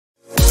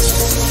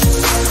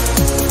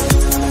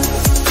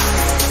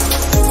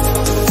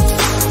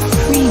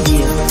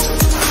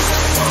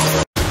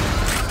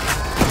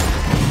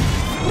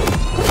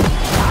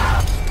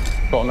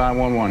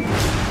911.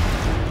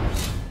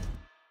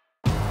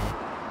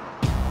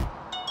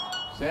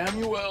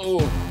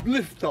 Samuel,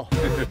 lift off.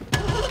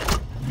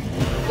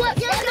 What?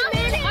 You're not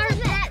man are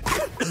that.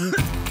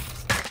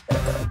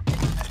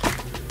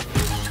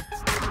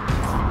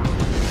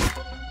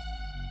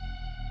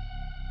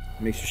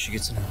 Make sure she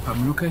gets in her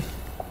apartment, okay?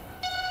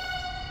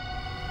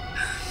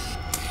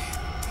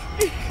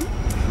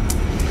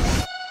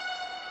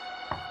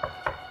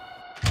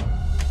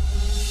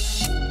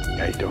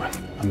 How you doing?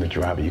 I'm the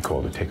driver you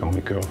called to take home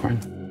your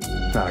girlfriend.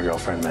 Not a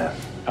girlfriend, man.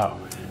 Oh,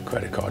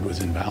 credit card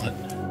was invalid.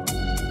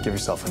 Give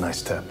yourself a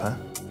nice tip, huh?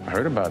 I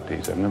heard about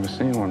these. I've never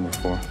seen one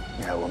before.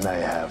 Yeah, well, now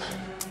you have.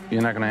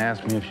 You're not gonna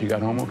ask me if she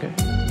got home okay?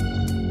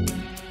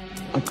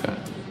 Okay.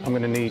 I'm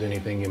gonna need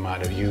anything you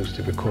might have used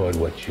to record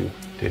what you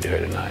did to her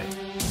tonight.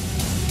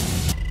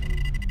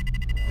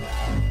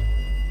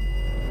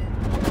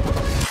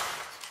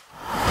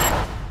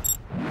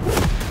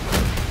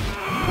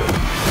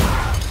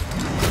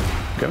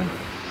 Come in.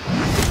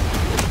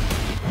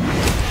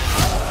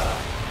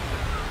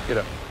 Get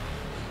up.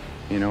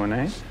 You know her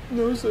name?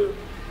 No, sir.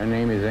 Her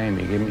name is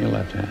Amy. Give me your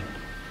left hand.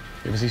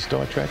 You ever see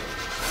Star Trek?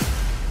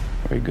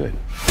 Very good.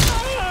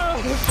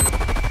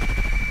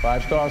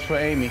 5 stars for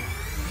Amy.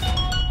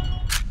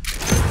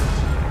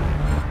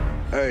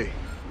 Hey,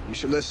 you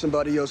should let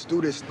somebody else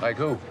do this. Like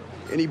who?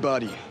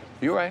 Anybody.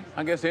 You're right.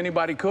 I guess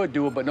anybody could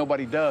do it, but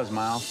nobody does,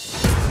 Miles.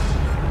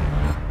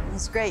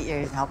 It's great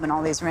you're helping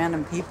all these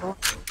random people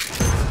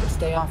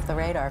stay off the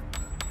radar.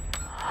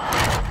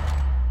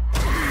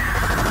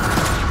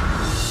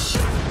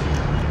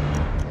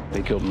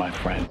 They killed my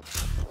friend.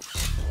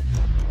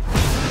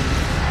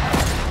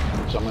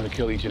 So I'm gonna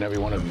kill each and every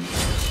one of them.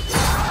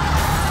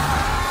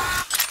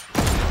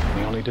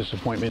 The only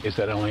disappointment is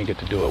that I only get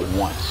to do it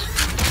once.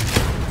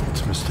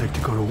 It's a mistake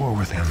to go to war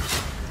with him.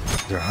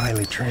 They're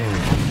highly trained.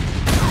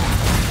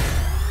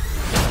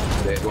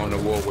 They're going to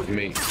war with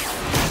me.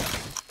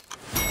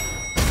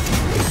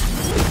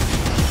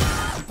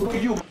 Look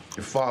at you.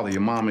 Your father,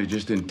 your mama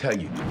just didn't tell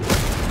you.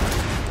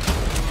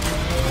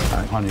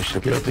 I punish the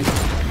guilty.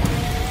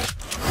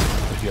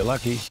 If you're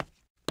lucky,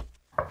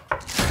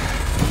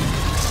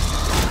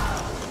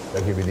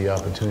 I'll give you the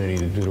opportunity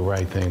to do the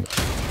right thing.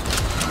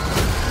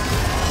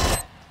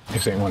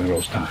 This ain't one of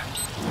those times.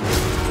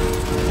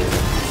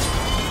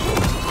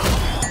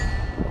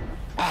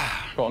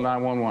 Call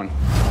 911.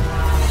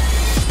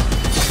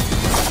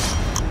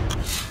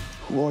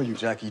 Who are you,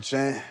 Jackie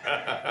Chan?